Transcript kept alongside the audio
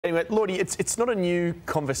Anyway, Lordy, it's not a new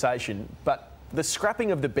conversation, but the scrapping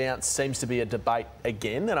of the bounce seems to be a debate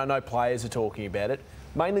again, and I know players are talking about it,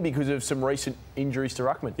 mainly because of some recent injuries to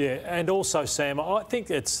ruckmen. Yeah, and also, Sam, I think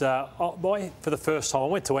it's, for the first time, I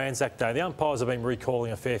went to Anzac Day. The umpires have been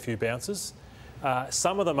recalling a fair few bounces.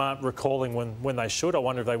 Some of them aren't recalling when they should. I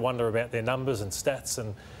wonder if they wonder about their numbers and stats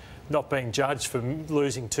and not being judged for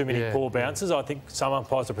losing too many poor bounces. I think some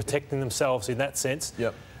umpires are protecting themselves in that sense.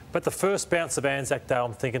 Yep. But the first bounce of Anzac Day,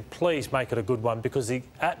 I'm thinking, please make it a good one, because the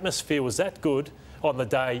atmosphere was that good on the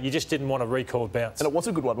day, you just didn't want a recalled bounce. And it was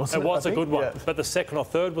a good one, wasn't it? It was a good one, yeah. But the second or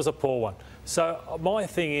third was a poor one. So my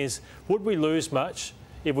thing is, would we lose much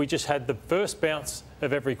if we just had the first bounce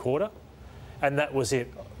of every quarter and that was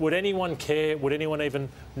it? Would anyone care? Would anyone even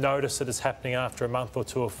notice that it's happening after a month or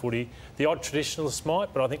two of footy? The odd traditionalists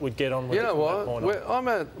might, but I think we'd get on with it. You know what? I'm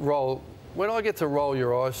at roll. When I get to roll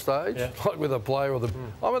your eyes stage, like with a player or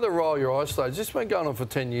I'm at the roll your eyes stage. This has been going on for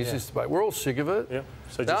 10 years, this debate. We're all sick of it. Yeah.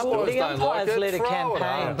 So the umpires led a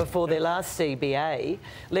campaign before their last CBA,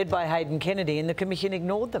 led by Hayden Kennedy, and the Commission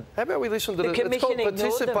ignored them. How about we listen to it's called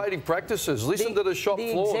participating practices. Listen to the shop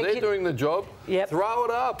floor. They're doing the job. Yep. Throw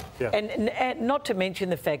it up. Yeah. And not to mention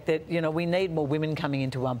the fact that, you know, we need more women coming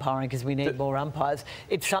into umpiring because we need more umpires.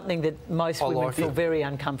 It's something that most women feel very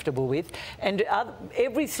uncomfortable with. And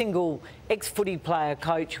every single ex-footy player,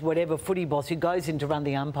 coach, whatever, footy boss who goes in to run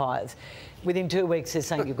the umpires, within 2 weeks they're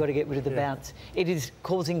saying you've got to get rid of the bounce. It is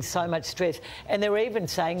causing so much stress. And they're even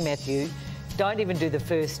saying, Matthew, don't even do the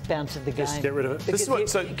first bounce of the game. Just get rid of it.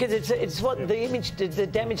 Because it's what the image, the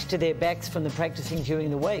damage to their backs from the practising during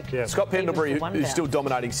the week. Yeah. Scott Pendlebury, who's still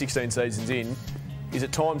dominating 16 seasons in, is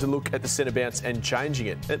it time to look at the centre bounce and changing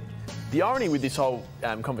it? The irony with this whole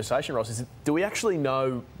conversation, Ross, is do we actually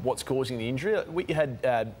know what's causing the injury? We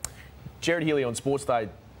had Jared Healy on Sports Day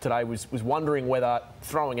today was wondering whether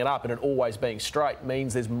throwing it up and it always being straight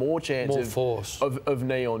means there's more chance of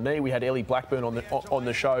knee on knee. We had Ellie Blackburn on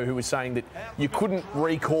the show who was saying that you couldn't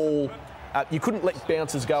recall, you couldn't let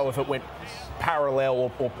bounces go if it went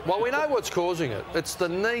parallel or... Well, we know what's causing it. It's the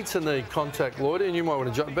knee-to-knee contact, Lloyd, and you might want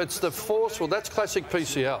to jump, but it's the forceful, that's classic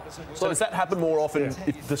PCL. So does that happen more often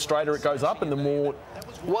if the straighter it goes up and the more...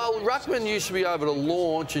 Well, ruckmen used to be able to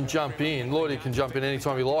launch and jump in. Lloyd can jump in any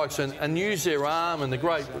time he likes and use their arm, and the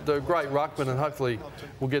great ruckman, and hopefully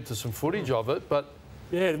we'll get to some footage of it. But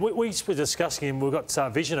yeah, we were discussing, and we've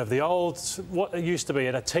got vision of the old, what it used to be,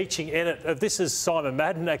 and a teaching edit of this is Simon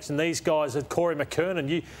Madden, actually, these guys at Corey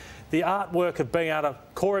McKernan. The artwork of being able to,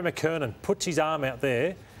 Corey McKernan puts his arm out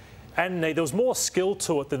there, and there was more skill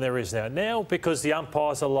to it than there is now. Now, because the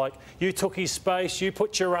umpires are like, you took his space, you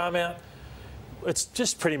put your arm out, it's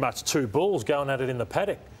just pretty much two bulls going at it in the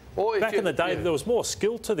paddock. Back in the day, there was more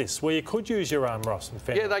skill to this, where you could use your arm, Ross.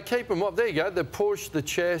 And yeah, they keep them up. There you go. The push, the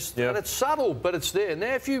chest, and it's subtle, but it's there.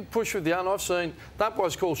 Now, if you push with the arm, I've seen that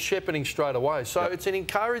was called shepherding straight away. So it's an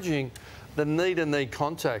encouraging the knee-to-knee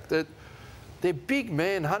contact. They're big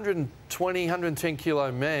man, 120, 110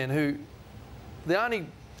 kilo man, who the only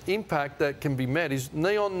impact that can be met is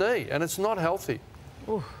knee on knee, and it's not healthy.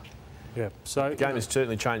 Ooh. Yeah, so the game has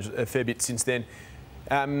certainly changed a fair bit since then.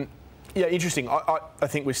 Yeah, interesting. I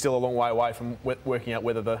think we're still a long way away from working out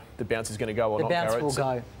whether the bounce is going to go or not. The bounce will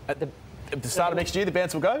go. At the start of next year, the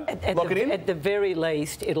bounce will go? Lock it in? At the very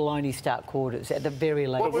least, it'll only start quarters. At the very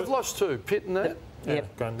least. Well, we've lost two. Pitt and that.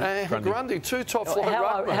 Yep. Grundy, two top-flight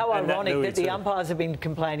ruckmen. How ironic that the umpires have been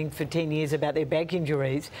complaining for 10 years about their back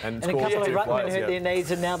injuries and a couple of ruckmen hurt their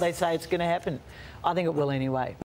knees and now they say it's going to happen. I think it will anyway.